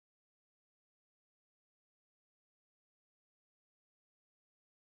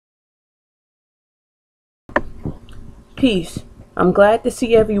Peace. I'm glad to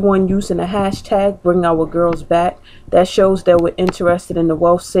see everyone using the hashtag Bring Our Girls Back. That shows that we're interested in the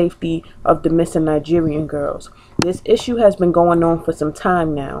wealth safety of the missing Nigerian girls. This issue has been going on for some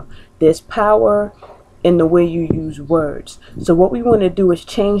time now. There's power in the way you use words. So what we want to do is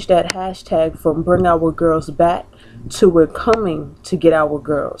change that hashtag from Bring Our Girls Back to We're Coming to Get Our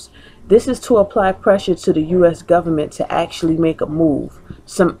Girls. This is to apply pressure to the U.S. government to actually make a move,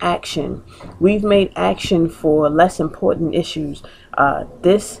 some action. We've made action for less important issues.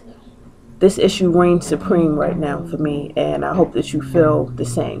 This issue reigns supreme right now for me, and I hope that you feel the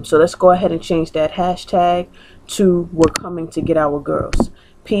same. So let's go ahead and change that hashtag to We're Coming to Get Our Girls.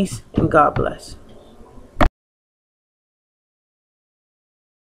 Peace and God bless.